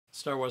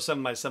Star Wars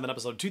 7x7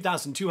 episode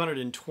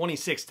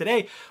 2226.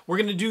 Today, we're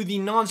going to do the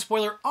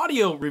non-spoiler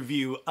audio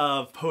review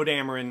of Poe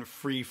Dameron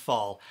Free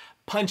Fall.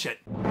 Punch it.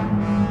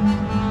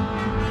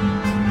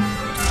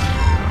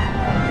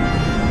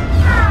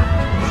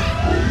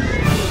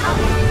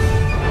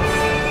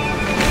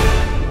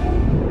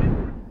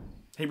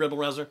 Hey Rebel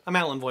Rouser, I'm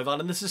Alan Voivod,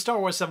 and this is Star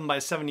Wars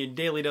 7x7, your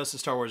daily dose of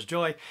Star Wars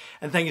joy,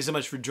 and thank you so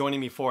much for joining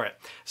me for it.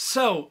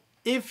 So,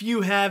 if you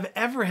have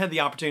ever had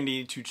the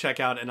opportunity to check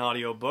out an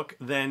audiobook,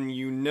 then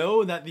you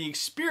know that the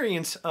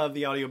experience of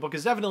the audiobook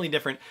is definitely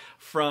different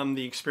from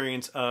the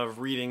experience of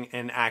reading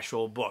an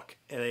actual book.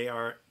 They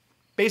are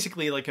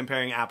basically like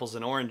comparing apples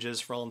and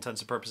oranges for all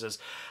intents and purposes.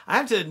 I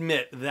have to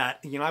admit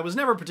that, I was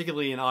never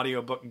particularly an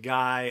audiobook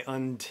guy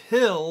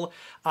until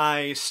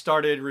I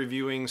started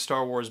reviewing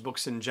Star Wars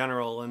books in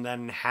general, and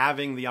then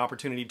having the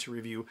opportunity to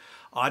review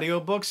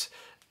audiobooks.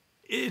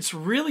 It's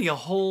really a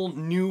whole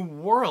new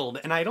world,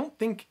 and I don't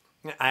think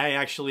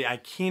I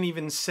can't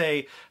even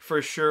say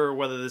for sure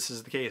whether this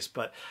is the case,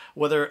 but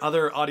whether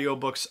other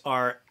audiobooks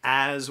are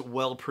as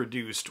well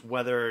produced,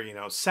 whether,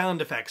 sound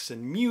effects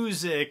and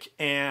music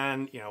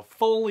and,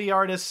 Foley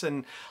artists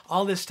and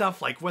all this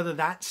stuff, like whether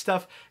that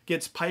stuff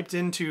gets piped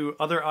into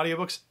other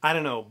audiobooks, I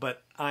don't know,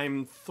 but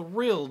I'm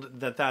thrilled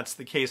that that's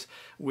the case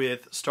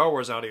with Star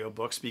Wars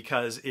audiobooks,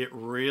 because it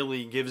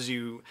really gives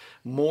you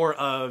more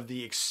of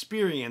the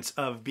experience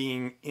of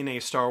being in a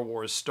Star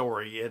Wars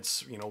story.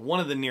 It's, one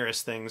of the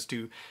nearest things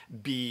to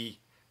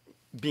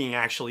being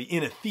actually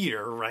in a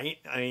theater, right?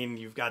 I mean,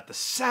 you've got the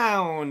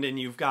sound and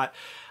you've got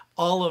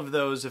all of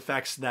those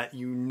effects that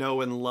you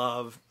know and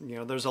love.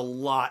 There's a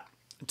lot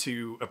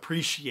to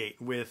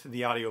appreciate with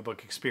the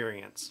audiobook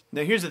experience.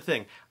 Now here's the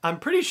thing, I'm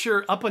pretty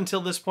sure up until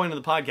this point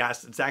of the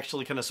podcast, it's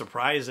actually kind of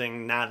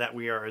surprising now that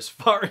we are as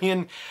far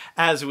in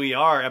as we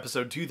are,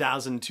 episode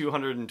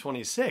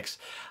 2226.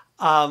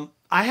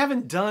 I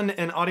haven't done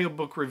an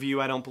audiobook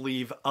review, I don't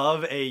believe,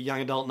 of a young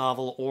adult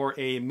novel or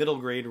a middle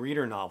grade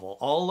reader novel.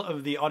 All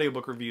of the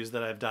audiobook reviews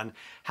that I've done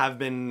have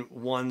been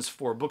ones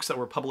for books that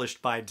were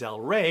published by Del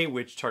Rey,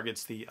 which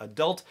targets the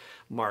adult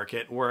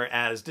market,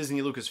 whereas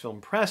Disney Lucasfilm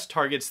Press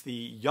targets the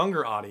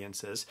younger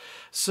audiences.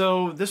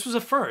 So this was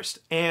a first,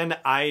 and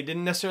I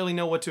didn't necessarily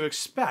know what to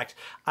expect.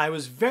 I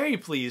was very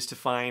pleased to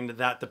find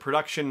that the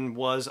production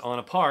was on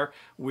a par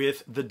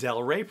with the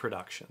Del Rey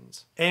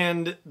productions.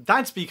 And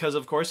that's because,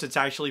 of course, it's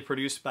actually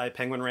produced by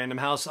Penguin Random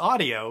House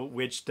Audio,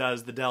 which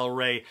does the Del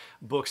Rey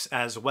books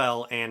as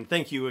well. And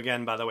thank you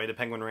again, by the way, to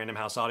Penguin Random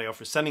House Audio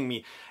for sending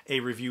me a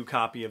review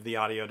copy of the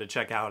audio to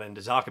check out and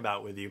to talk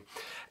about with you.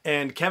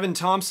 And Kevin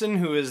Thompson,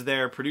 who is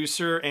their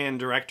producer and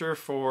director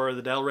for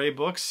the Del Rey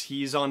books,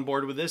 he's on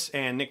board with this.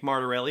 And Nick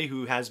Martorelli,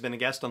 who has been a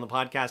guest on the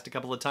podcast a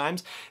couple of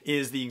times,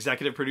 is the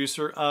executive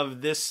producer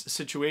of this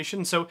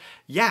situation. So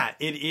yeah,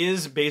 it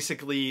is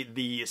basically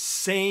the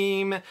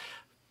same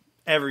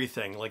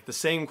everything, like the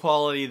same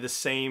quality, the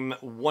same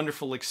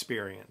wonderful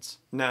experience.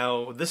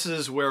 Now, this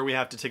is where we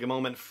have to take a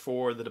moment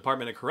for the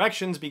Department of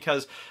Corrections,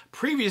 because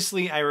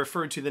previously I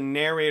referred to the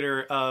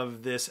narrator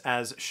of this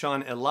as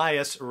Sean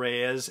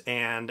Elias-Reyes,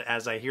 and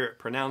as I hear it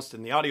pronounced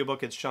in the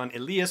audiobook, it's Sean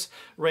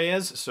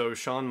Elias-Reyes, so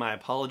Sean, my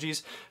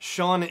apologies.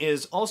 Sean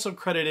is also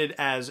credited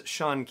as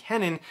Sean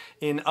Kennan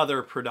in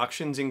other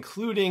productions,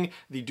 including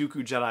the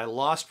Dooku Jedi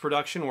Lost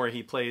production, where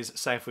he plays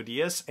Sifo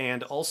Dyas,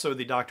 and also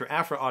the Dr.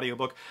 Aphra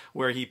audiobook,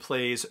 where he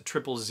plays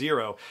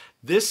 000.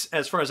 This,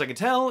 as far as I can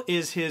tell,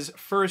 is his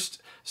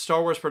first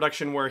Star Wars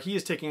production where he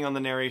is taking on the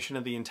narration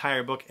of the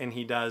entire book, and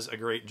he does a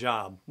great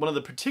job. One of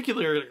the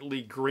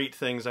particularly great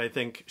things I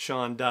think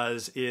Sean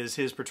does is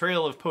his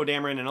portrayal of Poe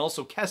Dameron and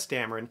also Kes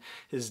Dameron,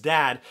 his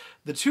dad.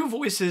 The two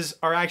voices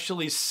are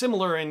actually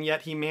similar, and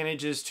yet he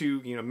manages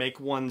to, make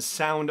one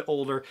sound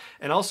older,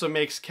 and also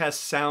makes Kes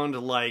sound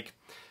like,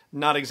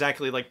 not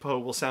exactly like Poe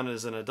will sound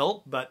as an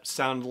adult, but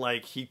sound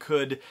like he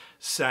could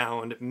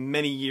sound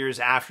many years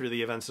after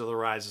the events of The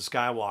Rise of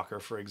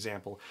Skywalker, for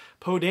example.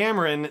 Poe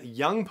Dameron,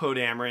 young Poe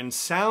Dameron,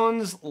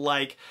 sounds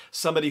like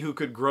somebody who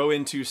could grow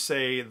into,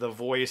 say, the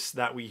voice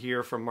that we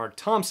hear from Mark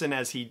Thompson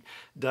as he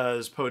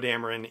does Poe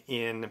Dameron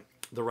in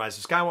the Rise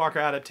of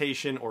Skywalker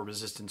adaptation, or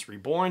Resistance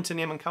Reborn, to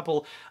name a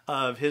couple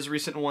of his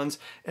recent ones.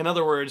 In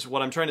other words,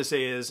 what I'm trying to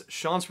say is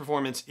Sean's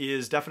performance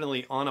is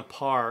definitely on a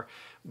par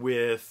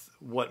with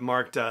what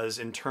Mark does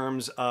in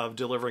terms of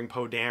delivering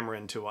Poe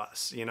Dameron to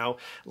us,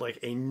 like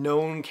a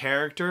known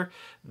character.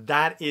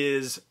 That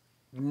is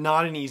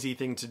not an easy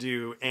thing to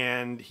do,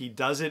 and he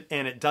does it,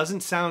 and it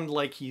doesn't sound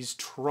like he's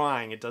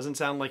trying. It doesn't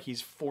sound like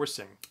he's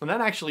forcing. And that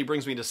actually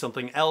brings me to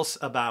something else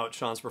about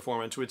Sean's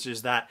performance, which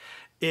is that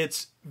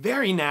it's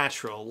very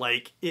natural.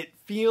 Like, it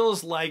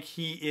feels like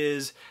he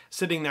is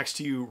sitting next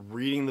to you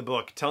reading the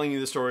book, telling you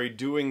the story,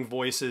 doing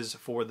voices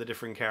for the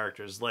different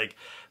characters. Like,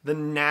 the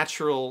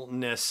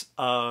naturalness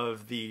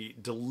of the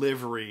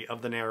delivery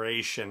of the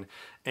narration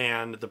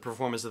and the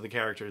performance of the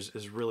characters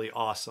is really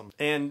awesome.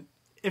 And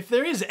if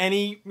there is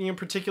any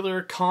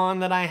particular con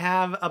that I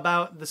have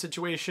about the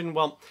situation,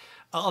 well,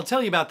 I'll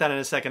tell you about that in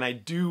a second. I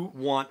do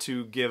want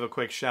to give a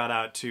quick shout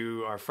out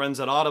to our friends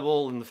at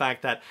Audible and the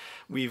fact that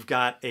we've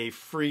got a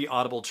free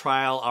Audible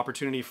trial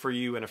opportunity for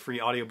you and a free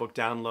audiobook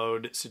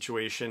download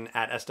situation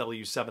at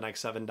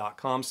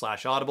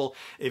sw7x7.com/audible.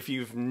 If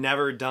you've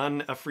never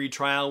done a free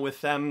trial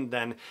with them,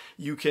 then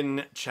you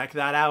can check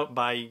that out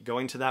by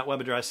going to that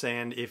web address.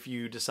 And if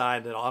you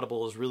decide that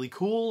Audible is really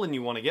cool and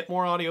you want to get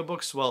more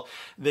audiobooks, well,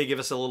 they give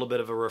us a little bit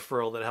of a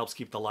referral that helps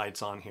keep the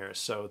lights on here.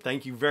 So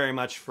thank you very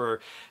much for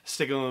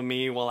sticking with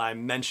me while I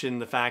mention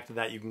the fact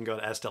that you can go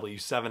to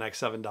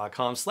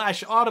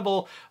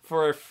sw7x7.com/audible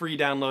for a free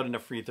download and a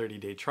free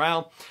 30-day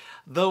trial.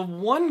 The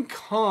one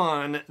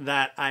con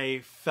that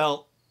I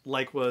felt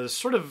like was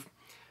sort of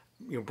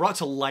brought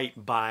to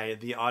light by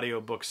the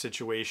audiobook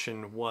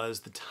situation was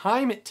the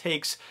time it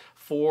takes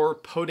for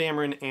Poe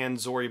Dameron and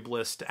Zorii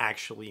Bliss to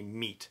actually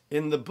meet.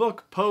 In the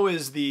book, Poe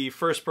is the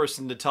first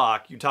person to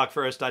talk. You talk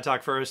first, I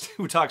talk first.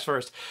 Who talks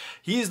first?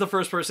 He's the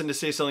first person to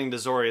say something to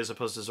Zorii as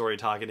opposed to Zorii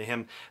talking to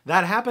him.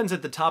 That happens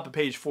at the top of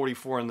page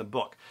 44 in the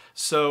book.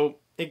 So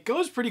it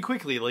goes pretty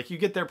quickly, like you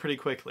get there pretty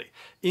quickly.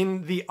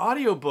 In the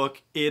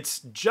audiobook, it's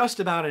just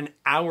about an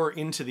hour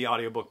into the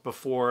audiobook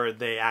before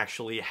they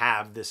actually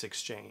have this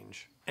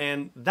exchange.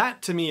 And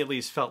that, to me at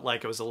least, felt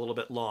like it was a little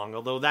bit long,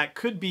 although that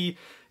could be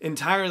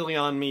entirely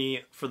on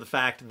me for the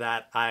fact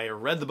that I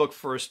read the book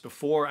first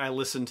before I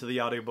listened to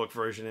the audiobook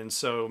version, and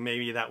so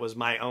maybe that was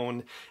my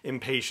own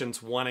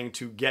impatience wanting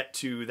to get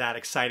to that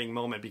exciting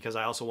moment because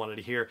I also wanted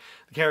to hear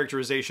the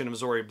characterization of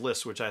Zorii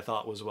Bliss, which I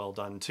thought was well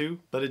done too.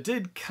 But it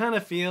did kind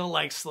of feel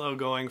like slow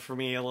going for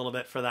me a little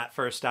bit for that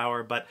first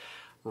hour, but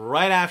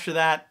right after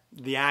that,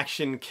 the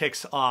action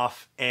kicks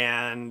off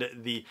and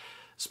the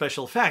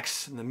special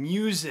effects and the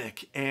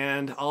music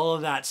and all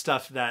of that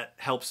stuff that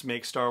helps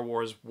make Star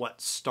Wars what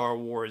Star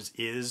Wars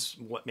is,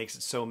 what makes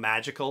it so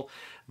magical,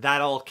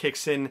 that all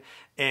kicks in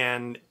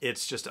and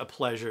it's just a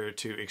pleasure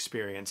to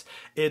experience.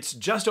 It's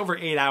just over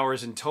 8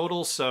 hours in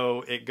total,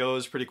 so it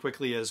goes pretty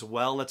quickly as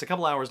well. It's a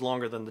couple hours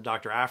longer than the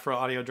Dr. Aphra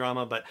audio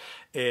drama, but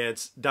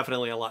it's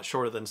definitely a lot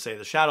shorter than, say,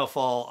 the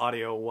Shadowfall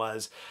audio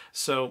was.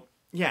 So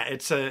yeah,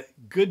 it's a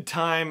good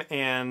time,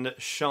 and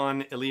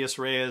Sean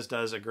Elias-Reyes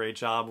does a great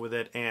job with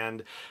it,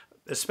 and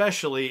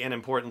especially and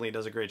importantly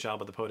does a great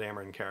job with the Poe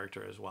Dameron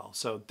character as well.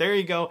 So there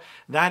you go.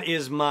 That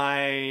is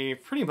my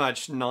pretty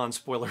much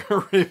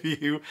non-spoiler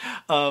review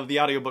of the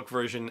audiobook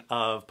version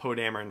of Poe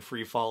Dameron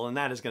Freefall, and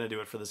that is going to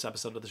do it for this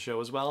episode of the show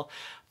as well.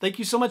 Thank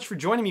you so much for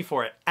joining me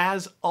for it,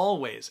 as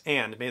always,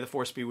 and may the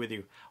Force be with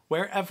you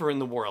wherever in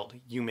the world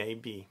you may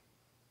be.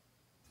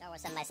 Star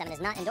Wars 7x7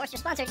 is not endorsed or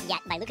sponsored yet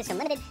by Lucasfilm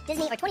Limited,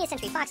 Disney, or 20th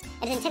Century Fox,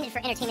 and is intended for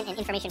entertainment and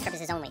information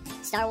purposes only.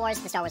 Star Wars,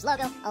 the Star Wars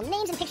logo, all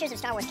names and pictures of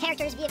Star Wars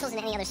characters, vehicles,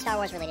 and any other Star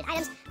Wars-related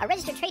items are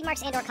registered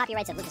trademarks and/or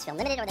copyrights of Lucasfilm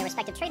Limited or their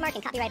respective trademark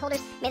and copyright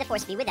holders. May the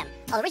Force be with them.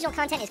 All original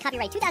content is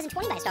copyright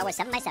 2020 by Star Wars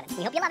 7x7.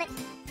 We hope you love it.